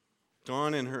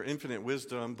Dawn, in her infinite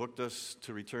wisdom, booked us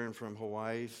to return from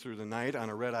Hawaii through the night on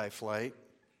a red-eye flight.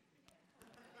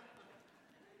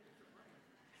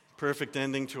 Perfect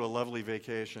ending to a lovely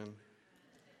vacation.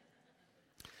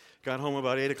 Got home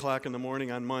about 8 o'clock in the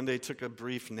morning on Monday, took a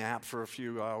brief nap for a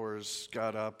few hours,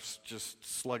 got up, just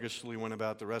sluggishly went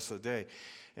about the rest of the day.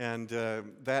 And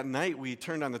that night we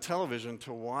turned on the television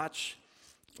to watch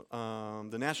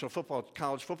the National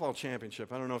College Football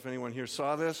Championship. I don't know if anyone here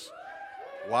saw this.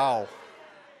 Wow.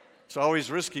 It's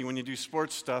always risky when you do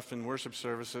sports stuff in worship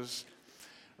services.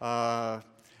 And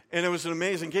it was an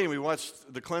amazing game. We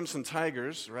watched the Clemson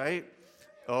Tigers, right?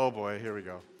 Oh boy, here we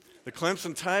go. The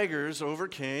Clemson Tigers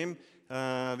overcame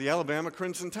the Alabama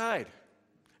Crimson Tide.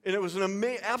 And it was an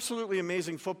absolutely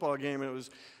amazing football game. It was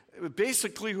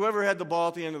basically whoever had the ball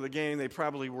at the end of the game, they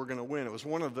probably were going to win. It was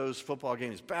one of those football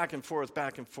games, back and forth,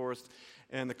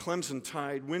 and the Clemson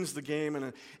Tide wins the game.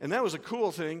 And that was a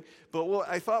cool thing. But what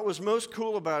I thought was most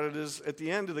cool about it is at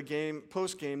the end of the game,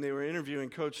 post-game, they were interviewing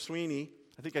Coach Sweeney.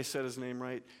 I think I said his name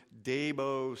right.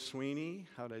 Dabo Sweeney.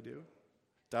 How'd I do?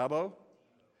 Dabo?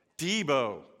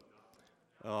 Debo.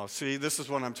 Oh, see, this is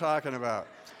what I'm talking about.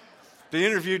 They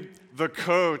interviewed the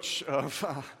coach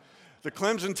of the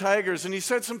Clemson Tigers, and he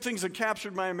said some things that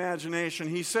captured my imagination.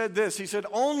 He said this. He said,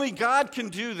 only God can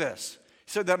do this.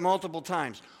 He said that multiple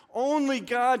times. Only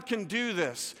God can do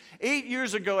this. 8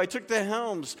 years ago, I took the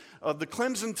helms of the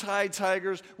Clemson Tide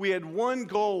Tigers. We had one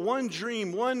goal, one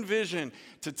dream, one vision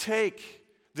to take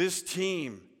this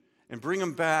team and bring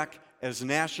them back as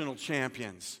national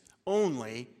champions.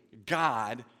 Only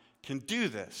God can do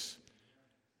this.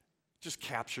 Just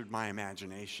captured my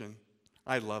imagination.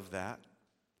 I love that.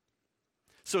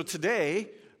 So today,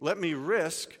 let me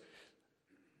risk,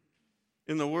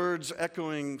 in the words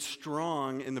echoing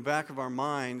strong in the back of our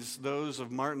minds, those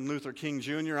of Martin Luther King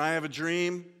Jr., I have a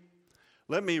dream.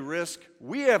 Let me risk,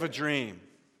 we have a dream.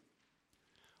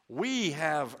 We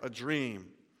have a dream.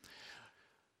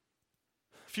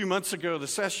 A few months ago, the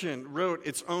session wrote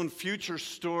its own future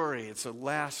story. It's a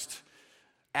last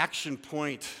action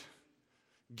point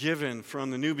given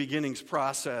from the New Beginnings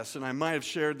process, and I might have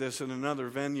shared this in another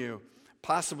venue,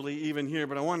 possibly even here,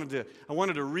 but I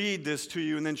wanted to read this to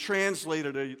you and then translate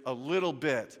it a little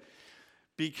bit,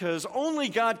 because only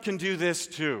God can do this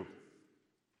too.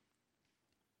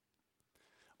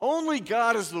 Only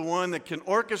God is the one that can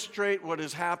orchestrate what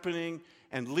is happening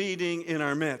and leading in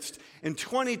our midst. In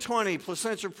 2020,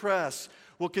 Placentia Press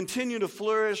will continue to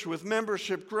flourish with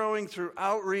membership growing through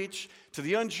outreach to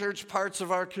the unchurched parts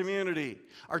of our community.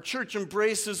 Our church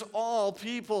embraces all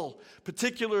people,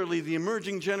 particularly the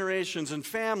emerging generations and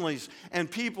families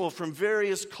and people from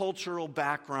various cultural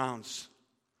backgrounds.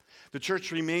 The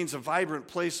church remains a vibrant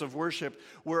place of worship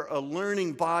where a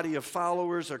learning body of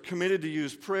followers are committed to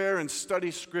use prayer and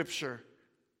study Scripture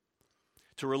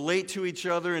to relate to each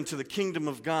other and to the kingdom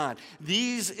of God.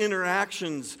 These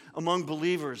interactions among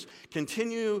believers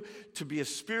continue to be a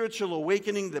spiritual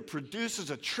awakening that produces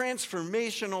a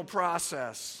transformational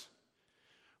process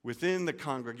within the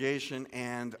congregation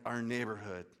and our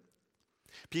neighborhood.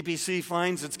 PPC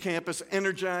finds its campus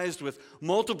energized with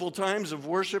multiple times of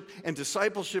worship and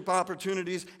discipleship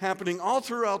opportunities happening all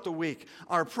throughout the week.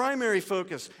 Our primary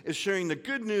focus is sharing the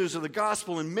good news of the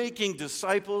gospel and making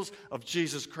disciples of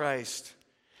Jesus Christ.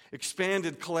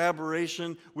 Expanded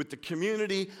collaboration with the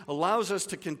community allows us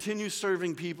to continue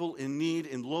serving people in need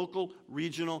in local,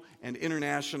 regional, and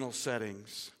international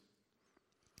settings.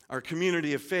 Our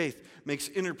community of faith makes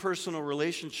interpersonal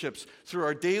relationships through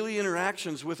our daily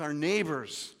interactions with our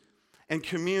neighbors and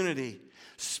community.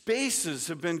 Spaces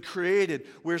have been created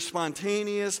where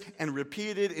spontaneous and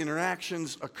repeated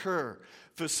interactions occur,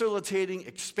 facilitating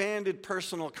expanded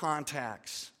personal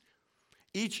contacts.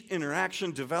 Each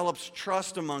interaction develops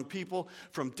trust among people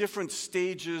from different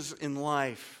stages in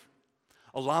life,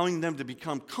 allowing them to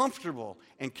become comfortable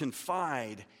and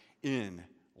confide in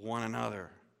one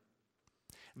another.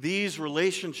 These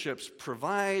relationships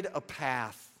provide a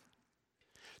path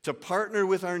to partner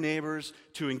with our neighbors,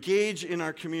 to engage in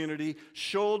our community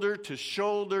shoulder to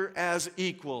shoulder as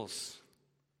equals.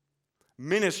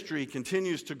 Ministry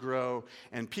continues to grow,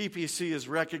 and PPC is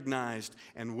recognized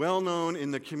and well known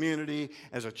in the community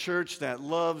as a church that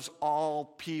loves all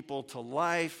people to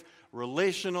life,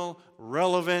 relational,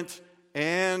 relevant,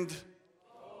 and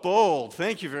bold.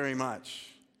 Thank you very much.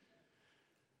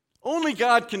 Only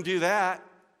God can do that.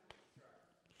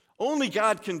 Only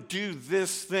God can do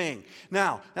this thing.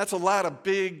 Now, that's a lot of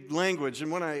big language,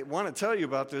 and when I want to tell you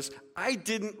about this, I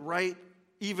didn't write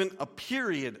even a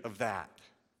period of that.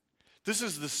 This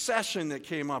is the session that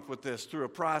came up with this through a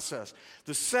process.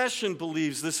 The session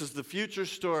believes this is the future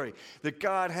story that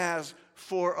God has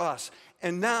for us.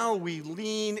 And now we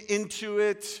lean into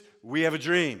it. We have a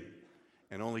dream.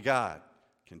 And only God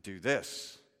can do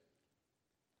this.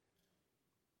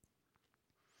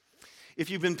 If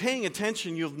you've been paying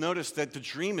attention, you'll notice that the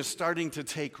dream is starting to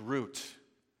take root.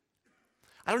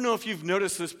 I don't know if you've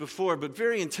noticed this before, but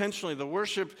very intentionally, the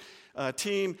worship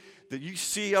team that you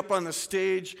see up on the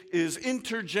stage is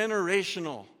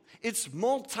intergenerational. It's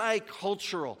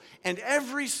multicultural. And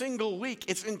every single week,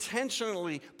 it's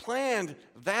intentionally planned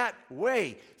that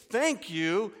way. Thank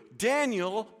you,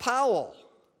 Daniel Powell.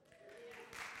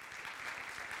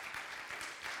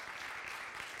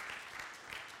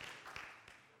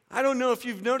 I don't know if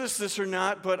you've noticed this or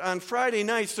not, but on Friday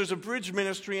nights, there's a bridge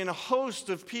ministry and a host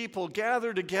of people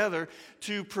gather together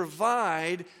to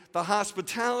provide the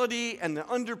hospitality and the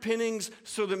underpinnings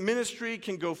so that ministry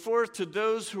can go forth to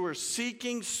those who are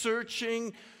seeking,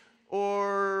 searching,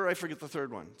 or I forget the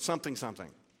third one, something.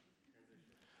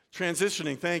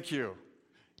 Transitioning, thank you.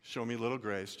 Show me little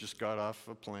Grace, just got off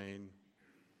a plane.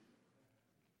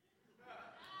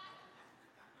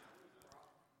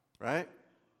 Right?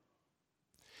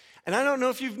 And I don't know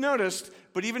if you've noticed,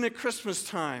 but even at Christmas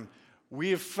time,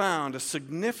 we have found a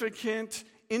significant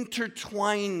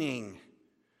intertwining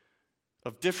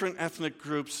of different ethnic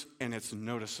groups, and it's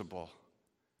noticeable.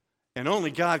 And only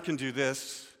God can do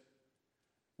this.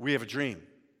 We have a dream.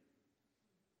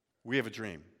 We have a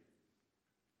dream.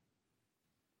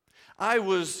 I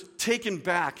was taken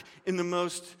back in the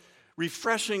most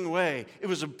refreshing way. It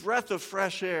was a breath of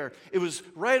fresh air. It was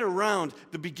right around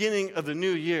the beginning of the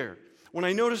new year when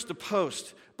I noticed a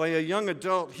post by a young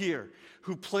adult here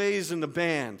who plays in the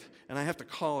band, and I have to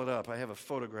call it up. I have a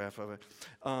photograph of it.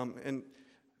 And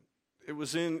it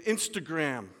was in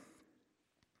Instagram.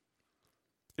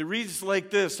 It reads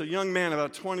like this, a young man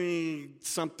about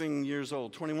 20-something years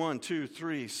old, 21, 2,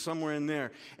 3, somewhere in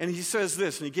there. And he says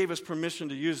this, and he gave us permission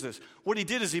to use this. What he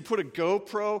did is he put a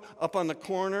GoPro up on the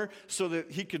corner so that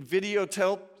he could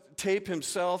videotape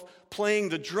himself playing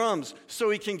the drums so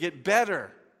he can get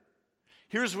better.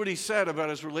 Here's what he said about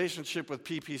his relationship with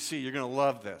PPC. You're going to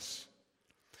love this.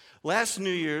 Last New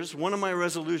Year's, one of my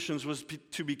resolutions was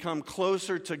to become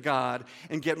closer to God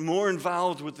and get more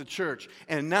involved with the church.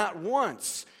 And not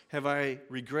once have I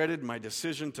regretted my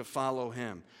decision to follow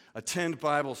him. Attend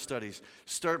Bible studies,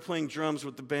 start playing drums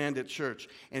with the band at church,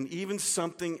 and even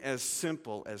something as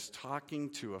simple as talking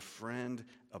to a friend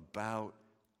about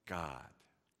God.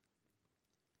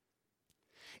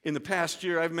 In the past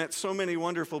year, I've met so many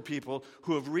wonderful people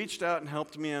who have reached out and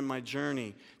helped me on my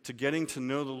journey to getting to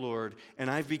know the Lord,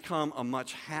 and I've become a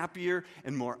much happier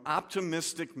and more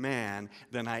optimistic man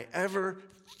than I ever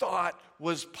thought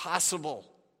was possible.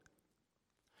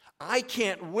 I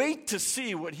can't wait to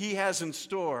see what He has in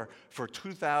store for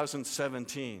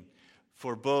 2017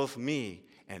 for both me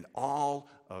and all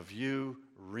of you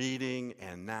reading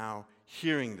and now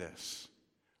hearing this.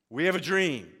 We have a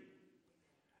dream.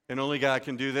 And only God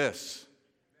can do this.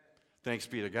 Thanks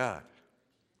be to God.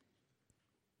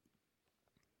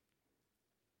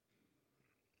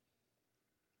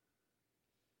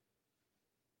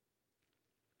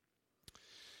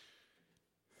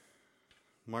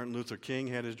 Martin Luther King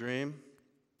had his dream.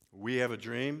 We have a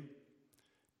dream.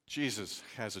 Jesus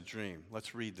has a dream.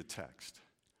 Let's read the text.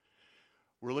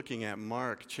 We're looking at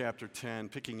Mark chapter 10,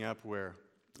 picking up where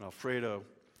Alfredo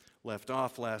left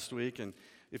off last week. And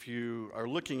if you are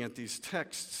looking at these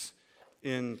texts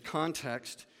in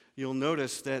context, you'll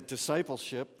notice that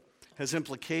discipleship has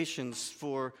implications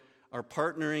for our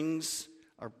partnerings,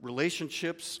 our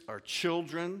relationships, our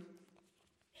children,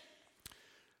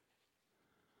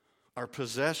 our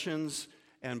possessions,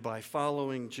 and by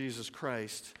following Jesus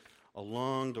Christ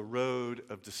along the road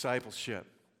of discipleship.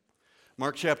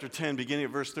 Mark chapter 10, beginning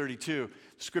at verse 32,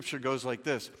 the scripture goes like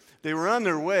this. They were on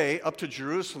their way up to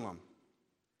Jerusalem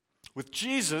with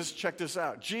Jesus, check this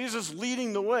out, Jesus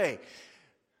leading the way.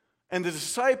 And the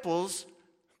disciples,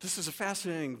 this is a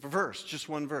fascinating verse, just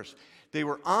one verse. They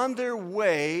were on their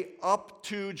way up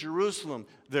to Jerusalem.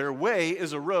 Their way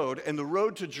is a road, and the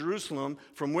road to Jerusalem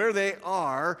from where they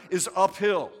are is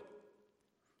uphill.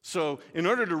 So in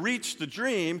order to reach the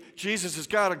dream, Jesus has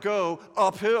got to go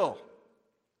uphill.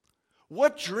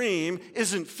 What dream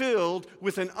isn't filled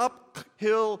with an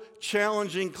uphill,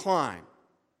 challenging climb?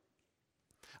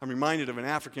 I'm reminded of an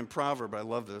African proverb, I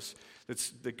love this,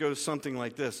 that goes something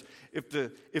like this. If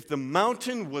the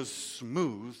mountain was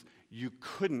smooth, you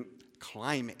couldn't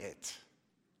climb it.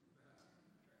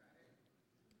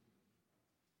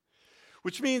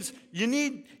 Which means you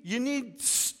need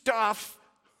stuff,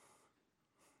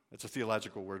 that's a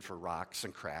theological word for rocks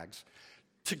and crags,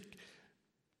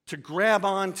 to grab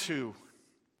onto,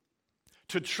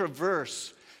 to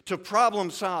traverse, to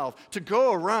problem solve, to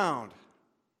go around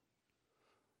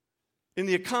in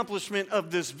the accomplishment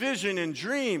of this vision and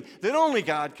dream that only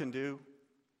God can do.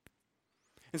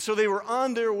 And so they were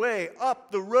on their way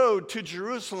up the road to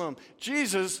Jerusalem.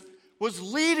 Jesus was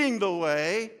leading the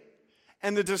way,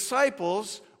 and the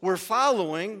disciples were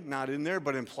following, not in there,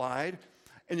 but implied.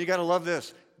 And you got to love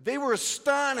this. They were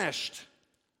astonished.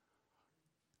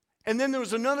 And then there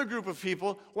was another group of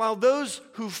people, while those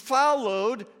who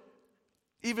followed,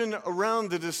 even around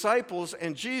the disciples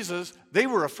and Jesus, they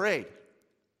were afraid.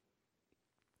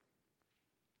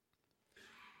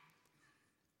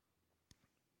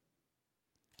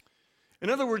 In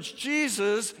other words,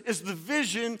 Jesus is the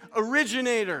vision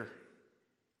originator.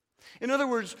 In other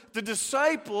words, the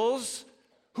disciples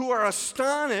who are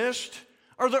astonished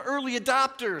are the early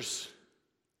adopters.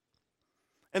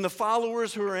 And the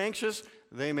followers who are anxious,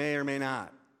 they may or may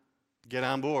not get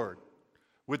on board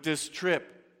with this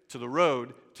trip to the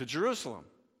road to Jerusalem,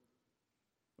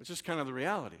 which is kind of the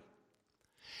reality.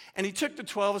 And he took the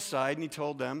 12 aside and he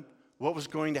told them what was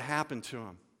going to happen to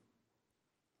them.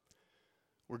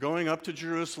 We're going up to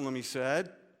Jerusalem, he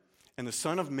said, and the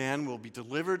Son of Man will be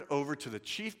delivered over to the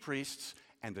chief priests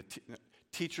and the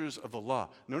teachers of the law.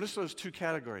 Notice those two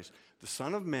categories. The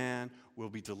Son of Man will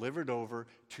be delivered over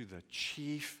to the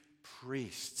chief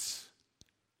priests.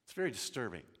 It's very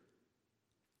disturbing.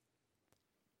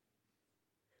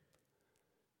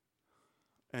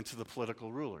 And to the political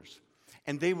rulers.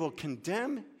 And they will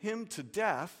condemn him to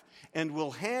death and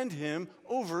will hand him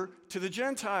over to the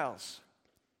Gentiles,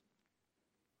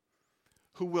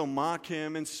 who will mock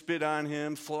him and spit on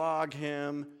him, flog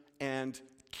him, and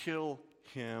kill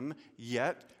him.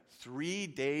 Yet 3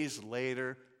 days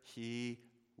later, he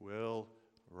will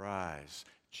rise.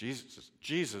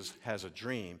 Jesus has a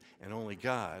dream, and only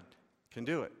God can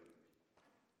do it.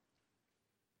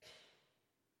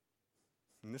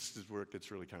 And this is where it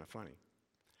gets really kind of funny.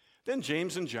 Then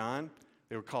James and John,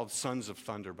 they were called sons of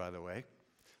thunder, by the way.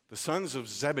 The sons of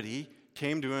Zebedee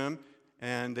came to him,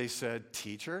 and they said,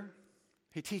 Teacher,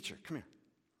 hey, teacher, come here.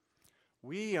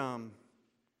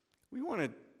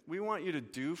 We want you to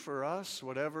do for us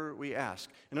whatever we ask.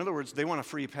 In other words, they want a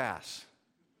free pass.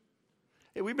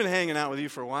 Hey, we've been hanging out with you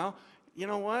for a while. You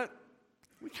know what?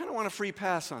 We kind of want a free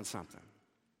pass on something.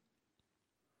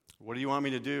 What do you want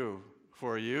me to do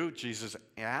for you? Jesus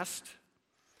asked.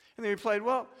 And they replied,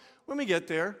 well, when we get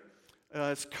there,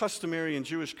 it's customary in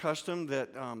Jewish custom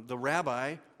that the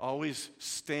rabbi always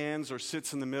stands or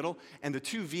sits in the middle, and the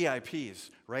two VIPs,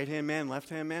 right-hand man,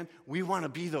 left-hand man, we want to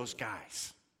be those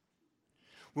guys.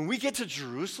 When we get to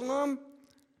Jerusalem,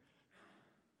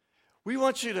 we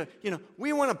want you to,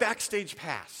 we want a backstage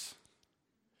pass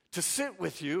to sit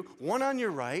with you, one on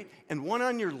your right and one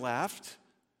on your left,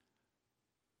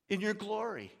 in your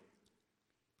glory.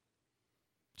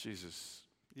 Jesus,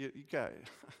 you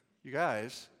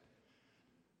guys,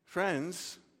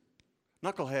 friends,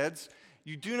 knuckleheads,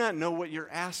 you do not know what you're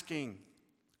asking,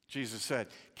 Jesus said.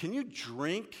 Can you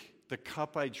drink the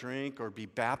cup I drink or be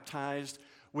baptized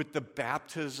with the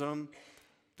baptism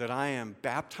that I am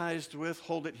baptized with?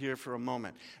 Hold it here for a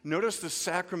moment. Notice the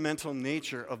sacramental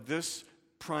nature of this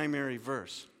primary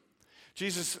verse.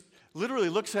 Jesus literally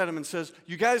looks at him and says,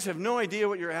 you guys have no idea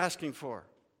what you're asking for.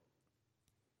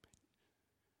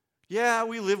 Yeah,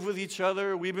 we live with each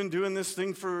other. We've been doing this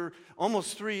thing for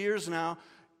almost 3 years now,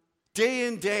 day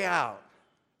in, day out.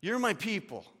 You're my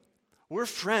people. We're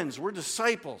friends. We're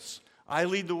disciples. I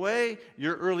lead the way.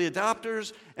 You're early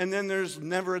adopters. And then there's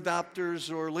never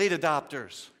adopters or late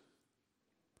adopters.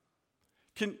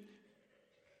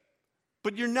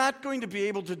 But you're not going to be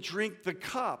able to drink the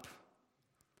cup.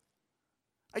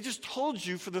 I just told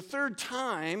you for the third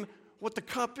time what the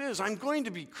cup is. I'm going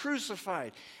to be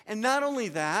crucified. And not only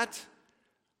that,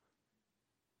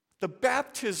 the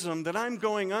baptism that I'm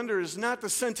going under is not the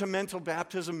sentimental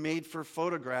baptism made for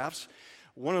photographs.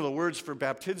 One of the words for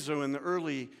baptizo in the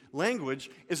early language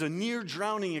is a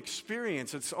near-drowning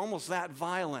experience. It's almost that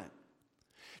violent.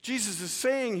 Jesus is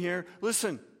saying here,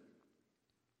 listen,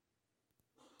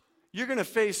 you're going to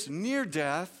face near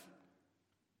death,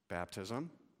 baptism,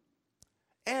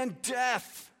 and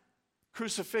death,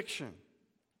 crucifixion.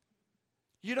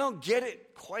 You don't get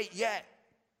it quite yet.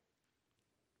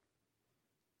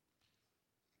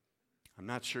 I'm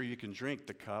not sure you can drink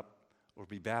the cup or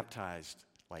be baptized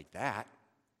like that.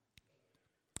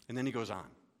 And then he goes on.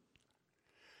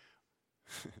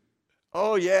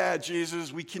 Oh yeah,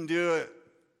 Jesus, we can do it.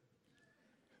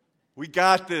 We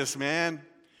got this, man.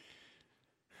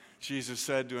 Jesus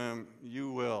said to him,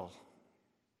 you will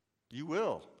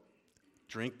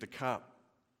drink the cup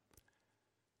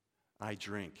I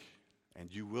drink.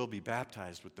 and you will be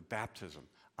baptized with the baptism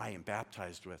I am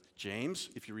baptized with. James,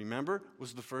 if you remember,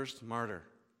 was the first martyr.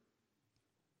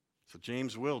 So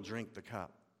James will drink the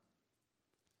cup.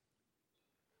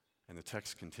 And the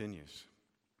text continues.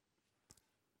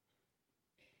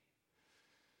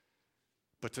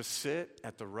 But to sit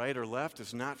at the right or left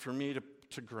is not for me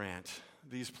to grant.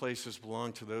 These places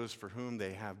belong to those for whom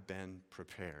they have been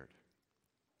prepared.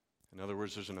 In other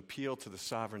words, there's an appeal to the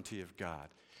sovereignty of God.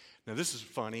 Now, this is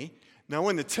funny. Now,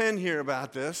 when the 10 hear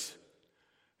about this,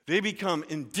 they become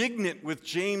indignant with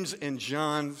James and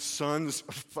John, sons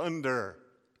of thunder.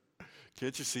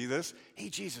 Can't you see this? Hey,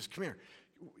 Jesus, come here.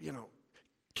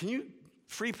 Can you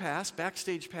free pass,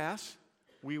 backstage pass?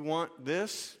 We want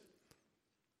this.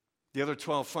 The other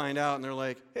 12 find out, and they're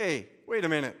like, hey, wait a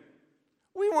minute.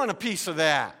 We want a piece of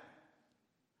that.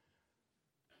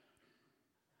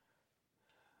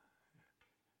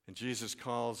 And Jesus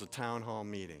calls a town hall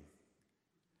meeting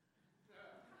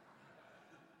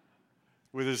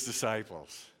with his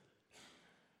disciples.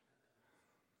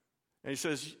 And he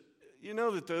says, you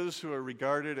know that those who are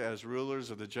regarded as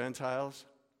rulers of the Gentiles,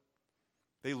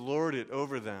 they lord it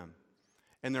over them,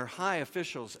 and their high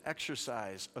officials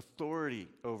exercise authority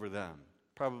over them,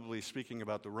 probably speaking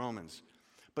about the Romans.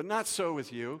 But not so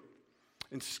with you.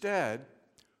 Instead,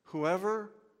 whoever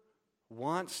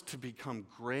wants to become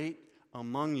great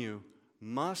among you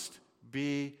must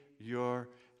be your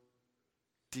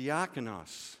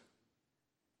diakonos,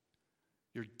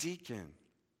 your deacon.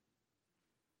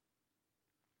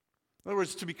 In other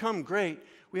words, to become great,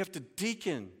 we have to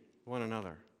deacon one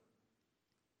another.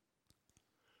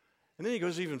 And then he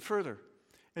goes even further.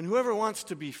 And whoever wants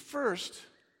to be first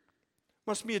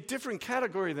must be a different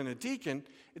category than a deacon.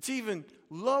 It's even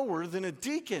lower than a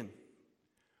deacon.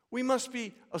 We must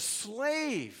be a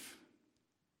slave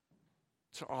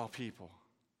to all people.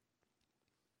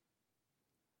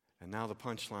 And now the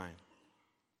punchline.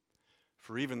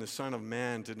 For even the Son of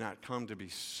Man did not come to be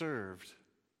served,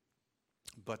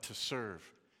 but to serve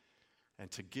and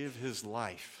to give his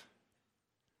life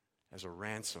as a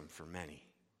ransom for many.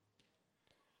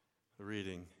 The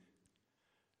reading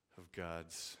of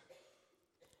God's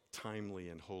timely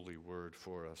and holy word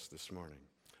for us this morning.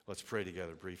 Let's pray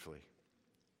together briefly.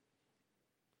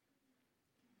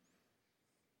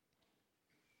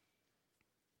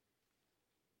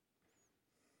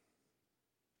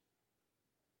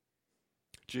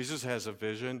 Jesus has a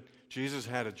vision. Jesus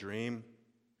had a dream.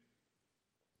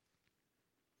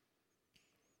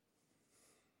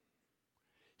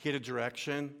 He had a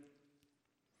direction.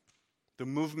 The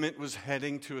movement was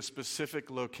heading to a specific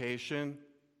location.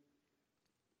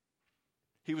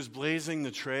 He was blazing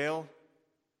the trail.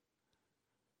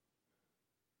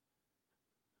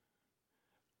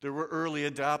 There were early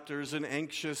adopters and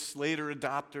anxious later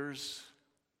adopters.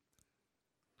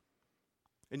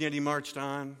 And yet he marched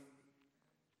on.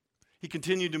 He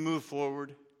continued to move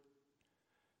forward.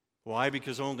 Why?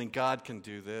 Because only God can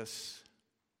do this.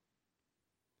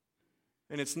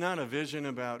 And it's not a vision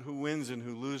about who wins and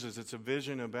who loses. It's a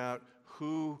vision about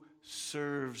who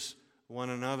serves one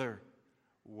another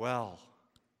well.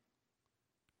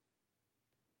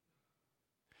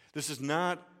 This is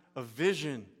not a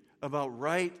vision about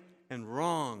right and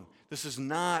wrong. This is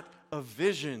not a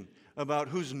vision about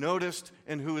who's noticed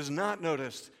and who is not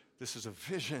noticed. This is a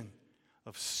vision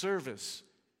of service,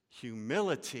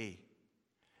 humility,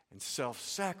 and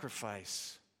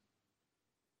self-sacrifice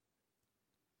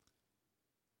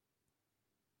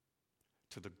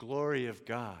to the glory of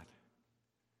God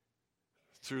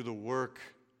through the work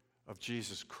of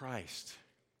Jesus Christ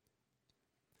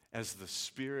as the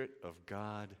Spirit of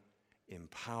God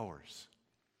empowers.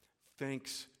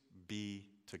 Thanks be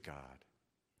to God.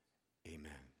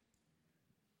 Amen.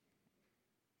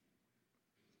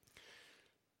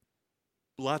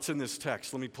 Lots in this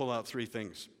text. Let me pull out 3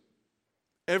 things.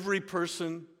 Every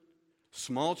person,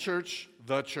 small church,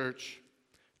 the church,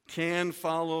 can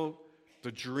follow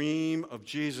the dream of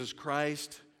Jesus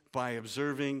Christ by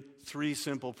observing 3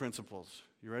 simple principles.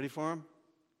 You ready for them?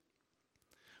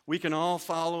 We can all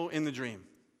follow in the dream.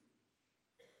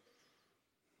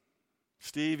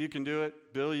 Steve, you can do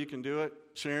it. Bill, you can do it.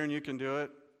 Sharon, you can do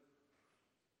it.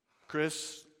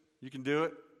 Chris, you can do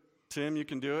it. Tim, you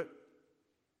can do it.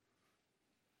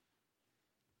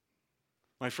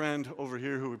 My friend over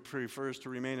here who prefers to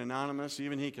remain anonymous,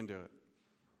 even he can do it.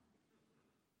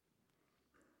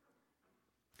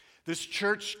 This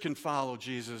church can follow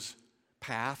Jesus'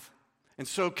 path, and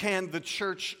so can the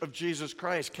Church of Jesus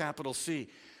Christ, capital C,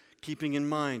 keeping in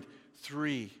mind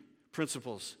 3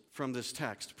 principles from this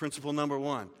text. Principle number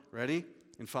 1, ready?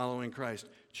 In following Christ,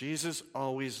 Jesus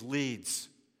always leads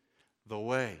the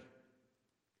way.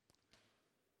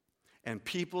 and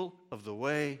people of the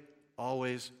way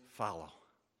always follow.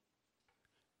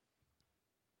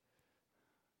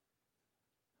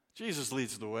 Jesus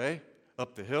leads the way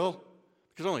up the hill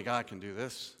because only God can do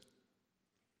this.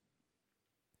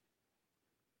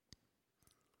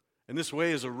 And this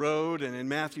way is a road, and in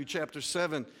Matthew chapter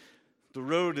 7, the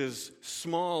road is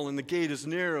small and the gate is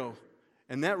narrow,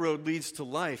 and that road leads to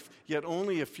life, yet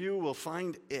only a few will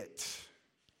find it.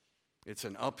 It's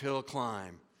an uphill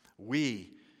climb.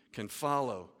 We can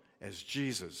follow as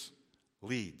Jesus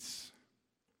leads.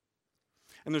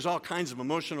 And there's all kinds of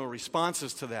emotional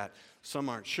responses to that. Some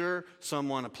aren't sure, some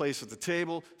want a place at the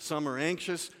table, some are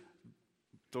anxious.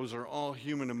 Those are all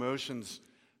human emotions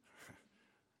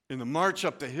in the march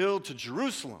up the hill to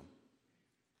Jerusalem.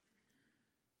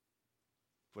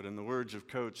 But in the words of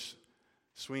Coach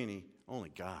Sweeney, only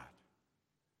God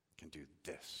can do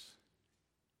this.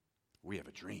 We have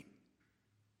a dream.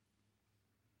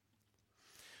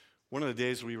 One of the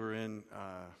days we were in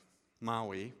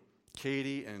Maui,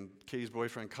 Katie and Katie's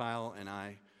boyfriend Kyle and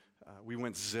I, we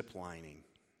went zip lining.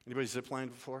 Anybody zip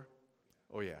lined before?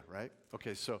 Oh yeah, right?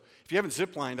 Okay, so if you haven't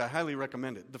zip lined, I highly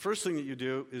recommend it. The first thing that you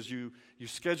do is you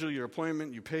schedule your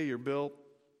appointment, you pay your bill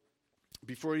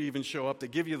before you even show up. They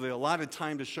give you the allotted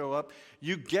time to show up.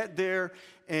 You get there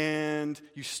and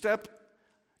you step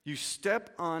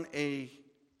on a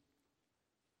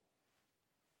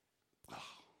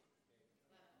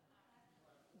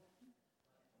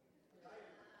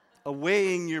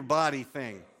weighing your body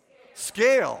thing.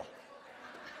 Scale.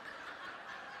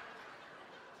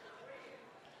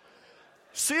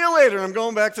 See you later, I'm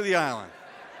going back to the island.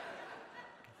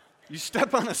 You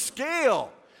step on a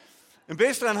scale, and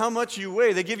based on how much you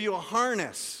weigh, they give you a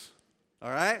harness, all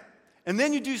right? And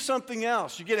then you do something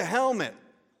else. You get a helmet.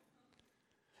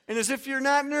 And as if you're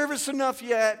not nervous enough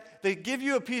yet, they give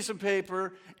you a piece of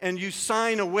paper, and you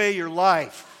sign away your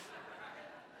life,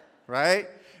 right?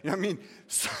 I mean,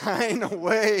 sign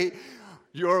away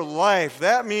your life.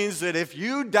 That means that if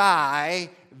you die,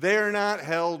 they're not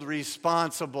held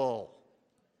responsible.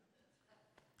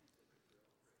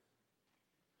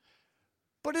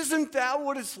 But isn't that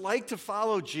what it's like to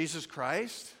follow Jesus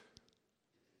Christ?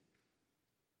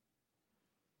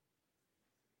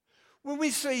 When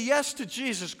we say yes to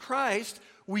Jesus Christ,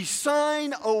 we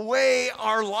sign away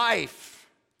our life.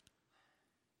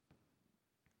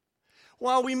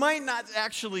 While we might not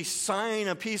actually sign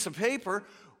a piece of paper,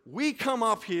 we come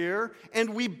up here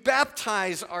and we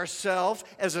baptize ourselves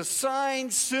as a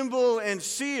sign, symbol, and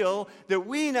seal that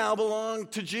we now belong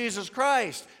to Jesus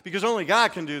Christ, because only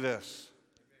God can do this.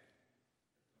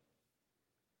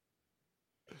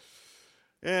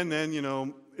 And then,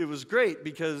 it was great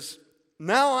because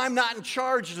now I'm not in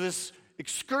charge of this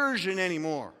excursion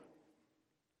anymore,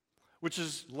 which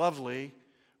is lovely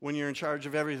when you're in charge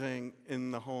of everything in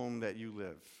the home that you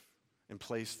live and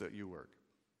place that you work.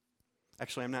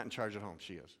 Actually, I'm not in charge at home.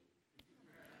 She is.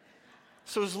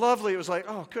 So it was lovely. It was like,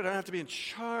 oh, good, I don't have to be in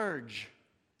charge.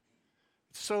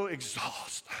 It's so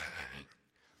exhausting.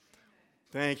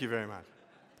 Thank you very much.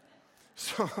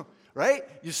 So, right?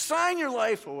 You sign your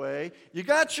life away. You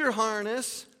got your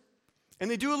harness.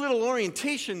 And they do a little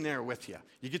orientation there with you.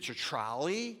 You get your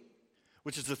trolley,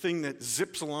 which is the thing that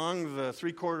zips along the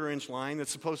 3/4-inch line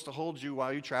that's supposed to hold you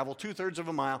while you travel 2/3 of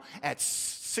a mile at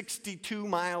 62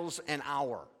 miles an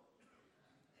hour.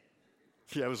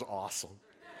 Yeah, it was awesome.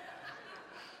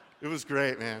 It was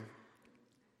great, man.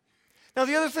 Now,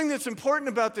 the other thing that's important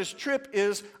about this trip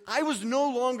is I was no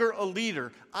longer a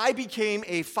leader. I became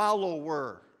a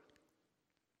follower.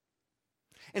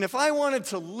 And if I wanted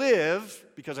to live,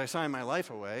 because I signed my life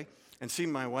away, and see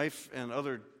my wife and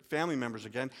other family members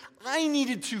again, I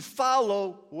needed to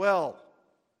follow well.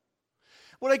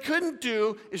 What I couldn't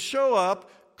do is show up,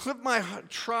 clip my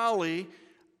trolley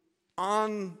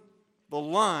on the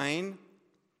line,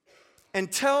 and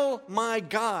tell my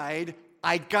guide,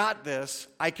 I got this,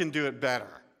 I can do it better.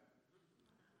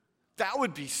 That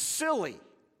would be silly.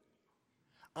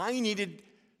 I needed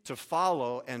to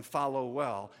follow and follow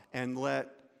well and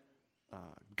let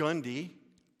Gundy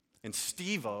and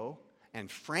Steve-O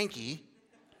and Frankie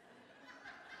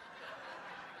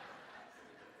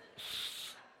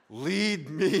lead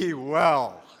me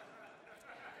well.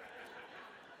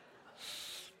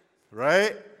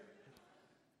 Right?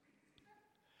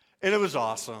 And it was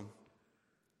awesome.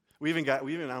 We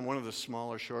even on one of the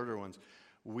smaller, shorter ones,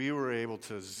 we were able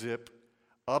to zip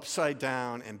upside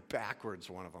down and backwards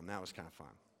one of them. That was kind of fun.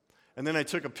 And then I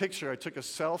took a picture. I took a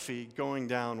selfie going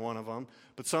down one of them,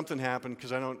 but something happened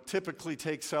because I don't typically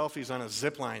take selfies on a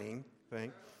zip lining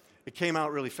thing. It came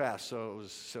out really fast, so it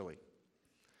was silly.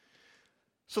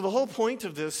 So the whole point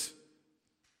of this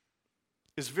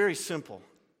is very simple.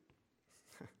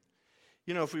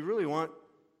 You know, if we really want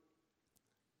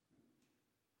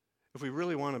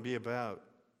to be about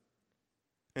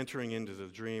entering into the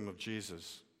dream of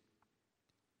Jesus,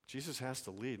 Jesus has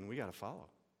to lead and we got to follow.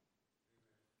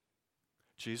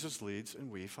 Jesus leads and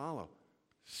we follow.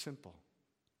 Simple.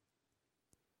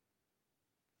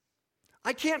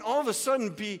 I can't all of a sudden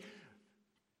be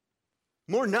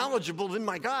more knowledgeable than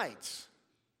my guides.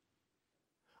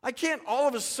 I can't all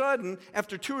of a sudden,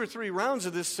 after 2 or 3 rounds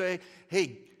of this, say,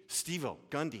 hey, Steve-O,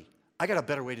 Gundy, I got a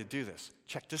better way to do this.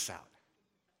 Check this out.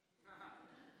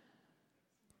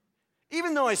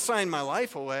 Even though I signed my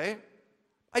life away,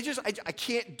 I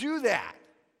can't do that.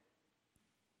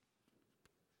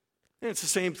 And it's the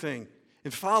same thing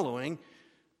in following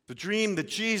the dream that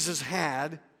Jesus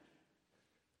had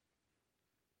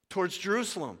towards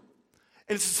Jerusalem.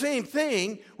 And it's the same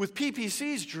thing with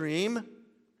PPC's dream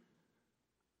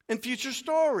and future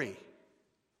story.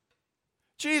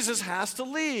 Jesus has to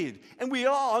lead, and we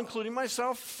all, including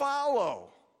myself,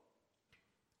 follow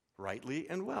rightly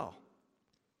and well.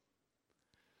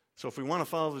 So if we want to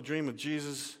follow the dream of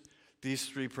Jesus, these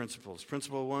 3 principles.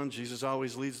 Principle 1, Jesus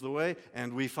always leads the way,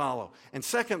 and we follow. And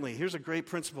secondly, here's a great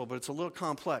principle, but it's a little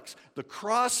complex. The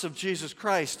cross of Jesus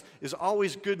Christ is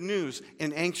always good news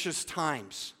in anxious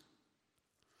times.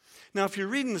 Now, if you're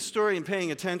reading the story and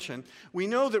paying attention, we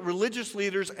know that religious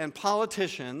leaders and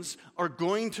politicians are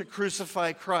going to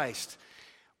crucify Christ.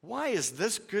 Why is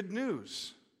this good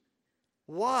news?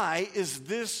 Why is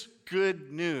this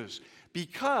good news?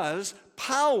 Because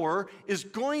power is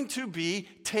going to be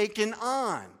taken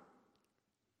on.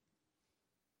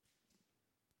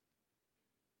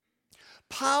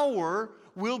 Power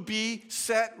will be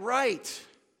set right.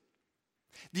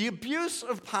 The abuse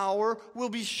of power will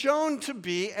be shown to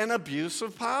be an abuse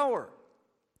of power.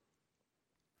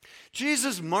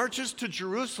 Jesus marches to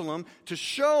Jerusalem to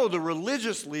show the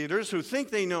religious leaders who think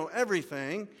they know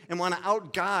everything and want to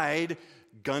outguide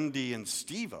Gundy and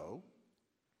Steve-O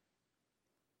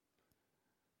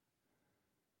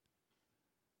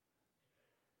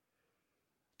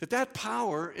that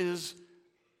power is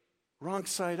wrong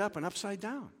side up and upside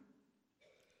down.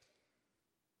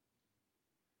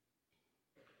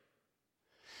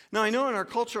 Now, I know in our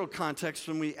cultural context,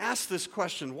 when we ask this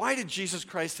question, why did Jesus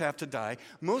Christ have to die?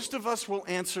 Most of us will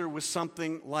answer with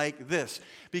something like this: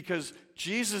 because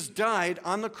Jesus died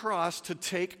on the cross to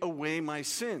take away my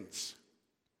sins.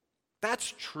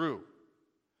 That's true.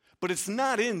 But it's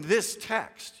not in this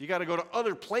text. You got to go to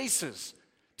other places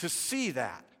to see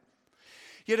that.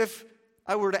 Yet if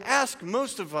I were to ask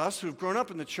most of us who've grown up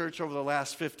in the church over the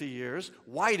last 50 years,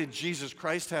 why did Jesus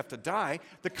Christ have to die?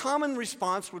 The common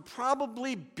response would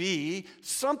probably be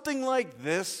something like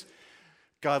this: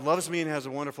 God loves me and has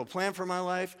a wonderful plan for my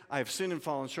life. I have sinned and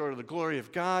fallen short of the glory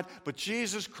of God, but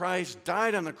Jesus Christ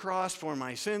died on the cross for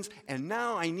my sins, and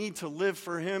now I need to live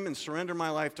for Him and surrender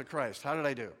my life to Christ. How did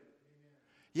I do?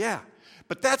 Yeah,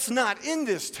 but that's not in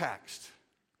this text.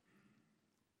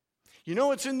 You know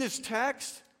what's in this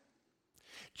text?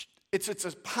 It's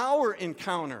a power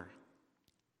encounter.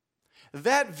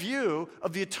 That view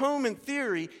of the atonement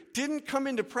theory didn't come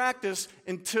into practice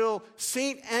until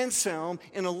St. Anselm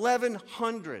in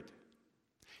 1100.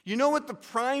 You know what the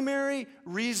primary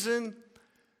reason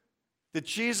that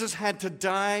Jesus had to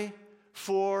die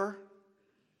for?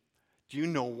 Do you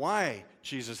know why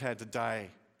Jesus had to die?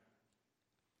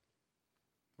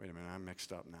 Wait a minute, I'm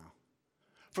mixed up now.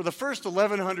 For the first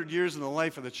 1,100 years in the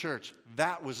life of the church,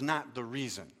 that was not the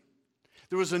reason.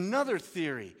 There was another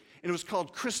theory, and it was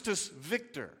called Christus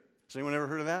Victor. Has anyone ever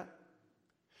heard of that?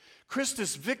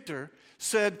 Christus Victor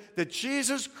said that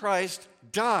Jesus Christ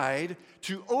died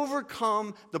to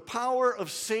overcome the power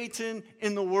of Satan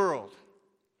in the world.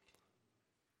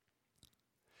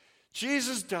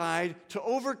 Jesus died to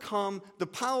overcome the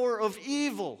power of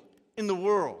evil in the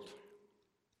world.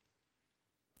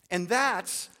 And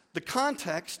that's the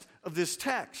context of this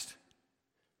text.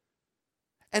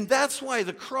 And that's why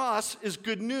the cross is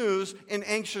good news in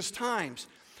anxious times.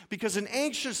 Because in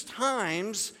anxious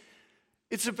times,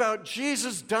 it's about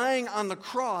Jesus dying on the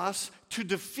cross to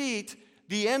defeat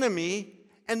the enemy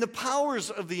and the powers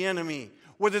of the enemy,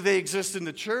 whether they exist in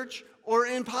the church or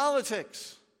in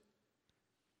politics.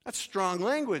 That's strong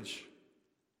language.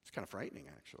 It's kind of frightening,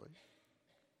 actually.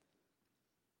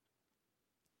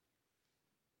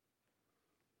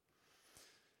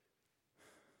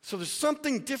 So there's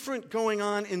something different going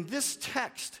on in this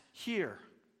text here.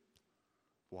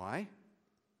 Why?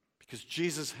 Because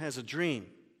Jesus has a dream,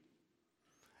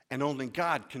 and only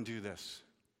God can do this.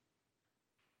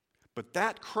 But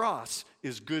that cross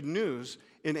is good news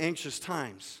in anxious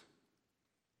times.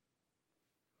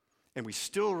 And we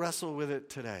still wrestle with it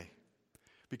today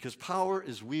because power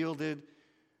is wielded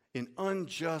in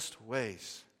unjust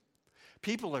ways.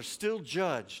 People are still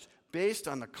judged based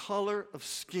on the color of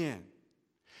skin.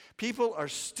 People are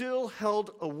still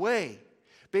held away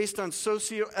based on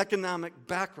socioeconomic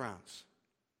backgrounds.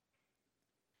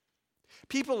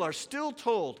 People are still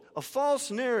told a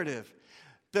false narrative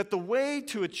that the way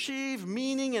to achieve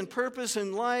meaning and purpose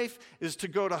in life is to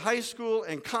go to high school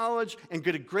and college and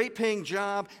get a great paying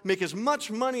job, make as much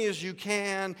money as you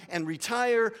can, and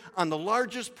retire on the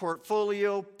largest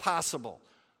portfolio possible.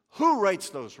 Who writes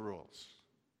those rules?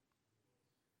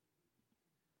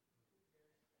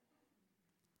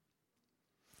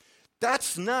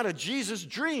 That's not a Jesus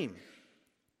dream.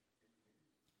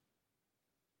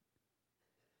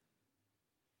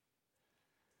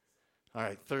 All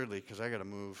right, thirdly, because I got to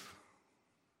move.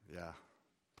 Yeah,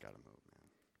 got to move,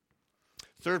 man.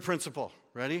 Third principle.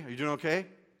 Ready? Are you doing okay?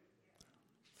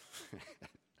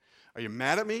 Are you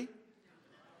mad at me?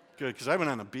 Good, because I've been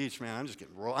on the beach, man. I'm just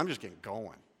getting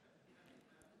going.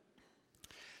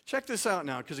 Check this out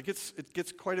now, because it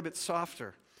gets quite a bit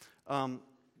softer.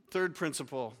 Third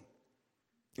principle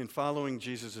in following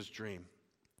Jesus' dream: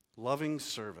 loving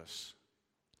service.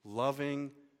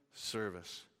 Loving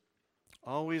service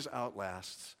always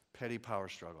outlasts petty power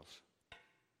struggles.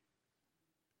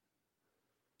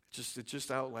 It just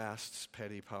outlasts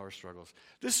petty power struggles.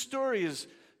 This story is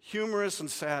humorous and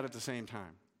sad at the same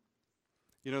time.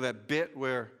 You know that bit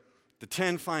where the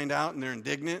 10 find out and they're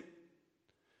indignant?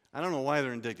 I don't know why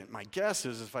they're indignant. My guess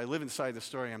is if I live inside the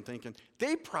story, I'm thinking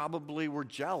they probably were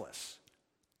jealous.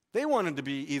 They wanted to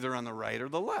be either on the right or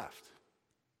the left.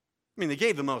 I mean, they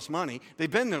gave the most money. They've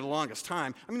been there the longest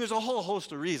time. I mean, there's a whole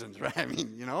host of reasons, right? I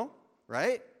mean,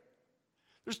 right?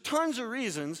 There's tons of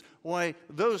reasons why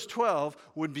those 12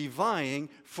 would be vying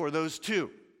for those 2.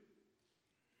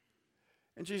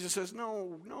 And Jesus says,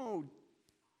 no.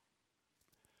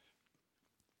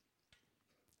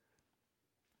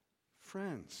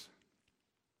 Friends,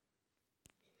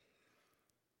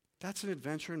 that's an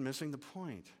adventure in missing the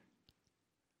point.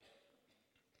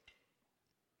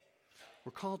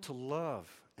 We're called to love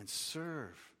and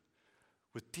serve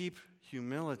with deep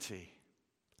humility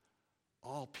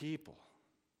all people,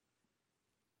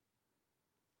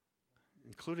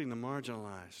 including the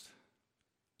marginalized,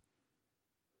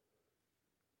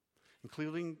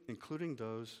 including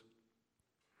those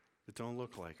that don't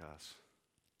look like us,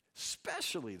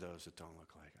 especially those that don't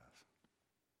look like us.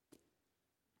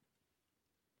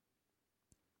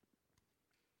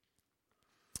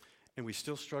 And we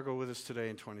still struggle with this today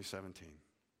in 2017.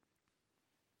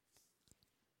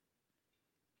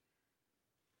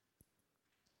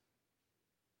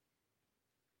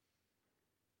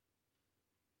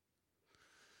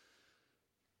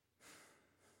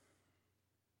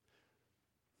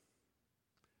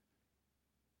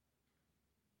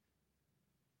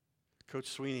 Coach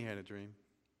Sweeney had a dream.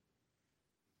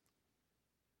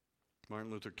 Martin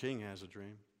Luther King had a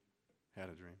dream.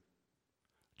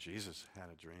 Jesus had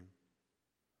a dream.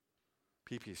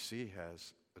 PPC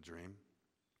has a dream.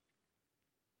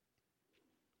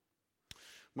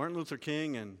 Martin Luther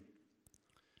King and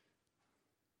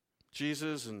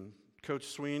Jesus and Coach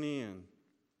Sweeney and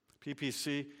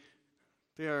PPC,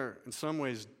 they are in some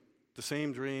ways the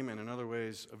same dream and in other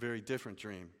ways a very different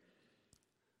dream.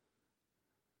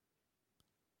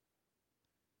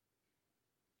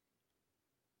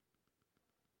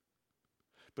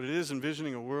 But it is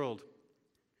envisioning a world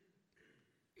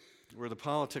where the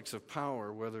politics of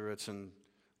power, whether it's in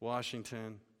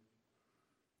Washington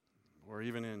or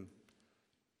even in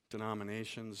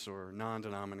denominations or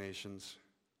non-denominations,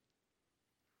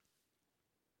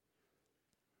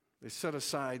 they set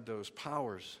aside those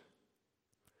powers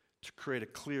to create a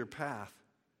clear path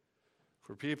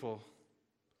for people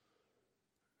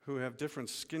who have different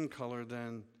skin color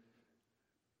than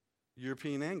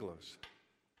European Anglos.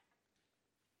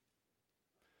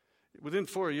 Within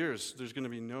 4 years, there's going to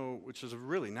be which is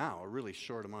really now a really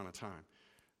short amount of time,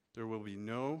 there will be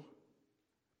no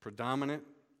predominant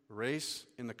race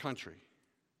in the country.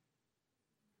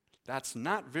 That's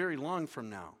not very long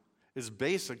from now. It's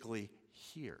basically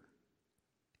here.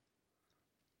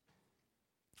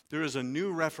 There is a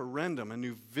new referendum, a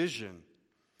new vision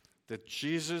that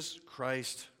Jesus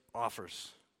Christ offers.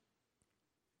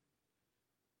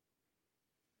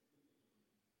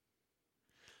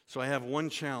 So I have one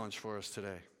challenge for us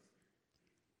today.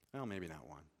 Well, maybe not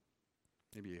one.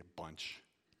 Maybe a bunch.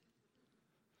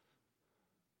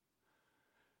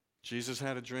 Jesus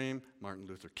had a dream. Martin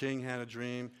Luther King had a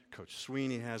dream. Coach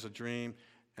Sweeney has a dream.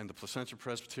 And the Placentia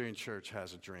Presbyterian Church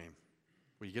has a dream.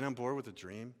 Will you get on board with the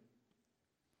dream?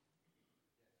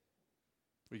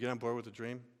 We get on board with the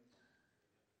dream?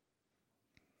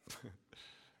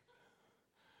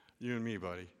 You and me,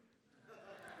 buddy.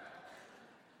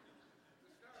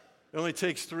 It only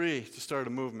takes 3 to start a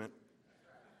movement.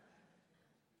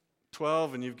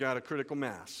 12 and you've got a critical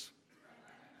mass.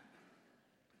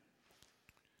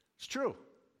 It's true.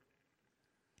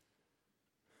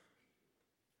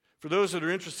 For those that are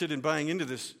interested in buying into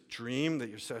this dream that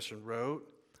your session wrote,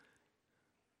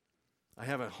 I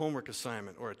have a homework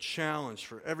assignment or a challenge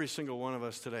for every single one of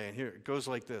us today. And here, it goes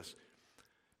like this.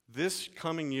 This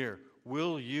coming year,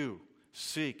 will you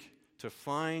seek to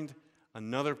find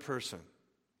another person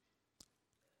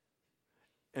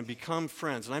and become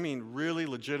friends, and I mean really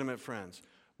legitimate friends,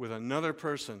 with another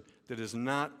person that is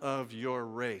not of your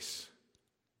race?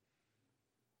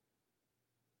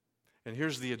 And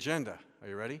here's the agenda. Are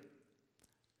you ready?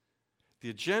 The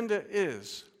agenda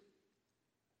is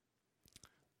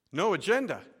no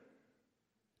agenda.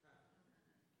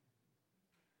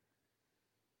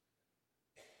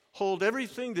 Hold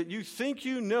everything that you think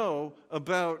you know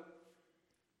about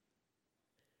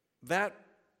that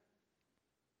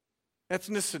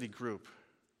ethnic group.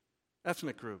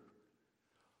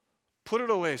 Put it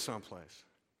away someplace.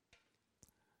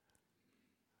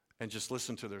 And just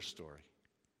listen to their story.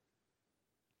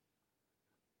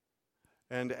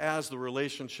 And as the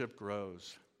relationship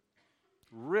grows,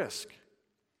 risk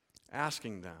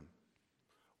asking them,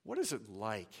 what is it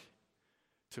like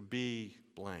to be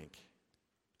blank,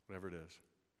 whatever it is,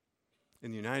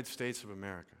 in the United States of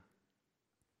America?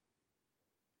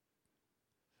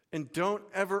 And don't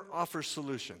ever offer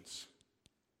solutions.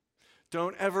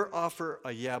 Don't ever offer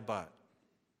a yeah, but.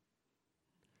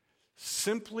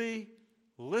 Simply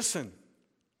listen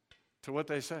to what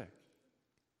they say.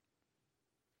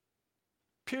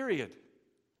 Period.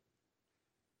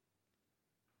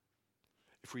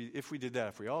 If we did that,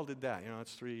 if we all did that,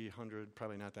 it's 300,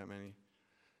 probably not that many,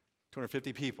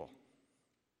 250 people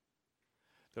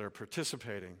that are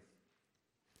participating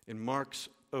in Mark's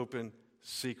open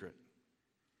secret.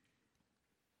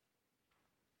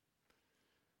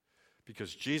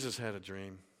 Because Jesus had a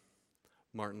dream,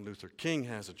 Martin Luther King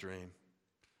has a dream,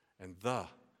 and the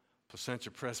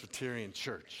Placentia Presbyterian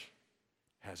Church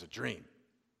has a dream.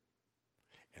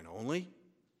 And only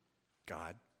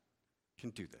God can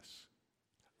do this.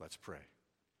 Let's pray.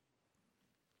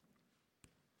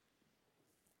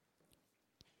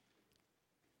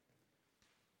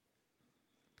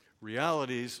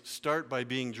 Realities start by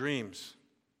being dreams.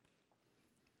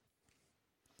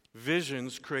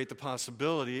 Visions create the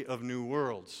possibility of new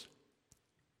worlds.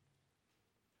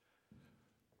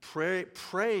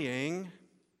 Praying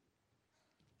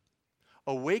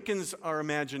awakens our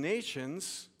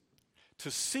imaginations to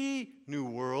see new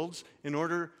worlds in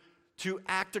order to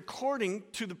act according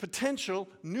to the potential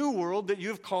new world that you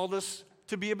have called us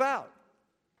to be about.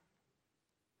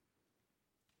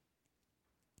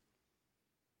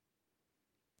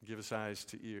 Give us eyes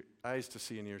to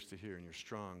see and ears to hear in your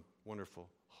strong, wonderful,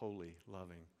 holy,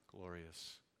 loving,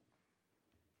 glorious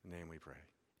name we pray.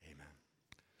 Amen.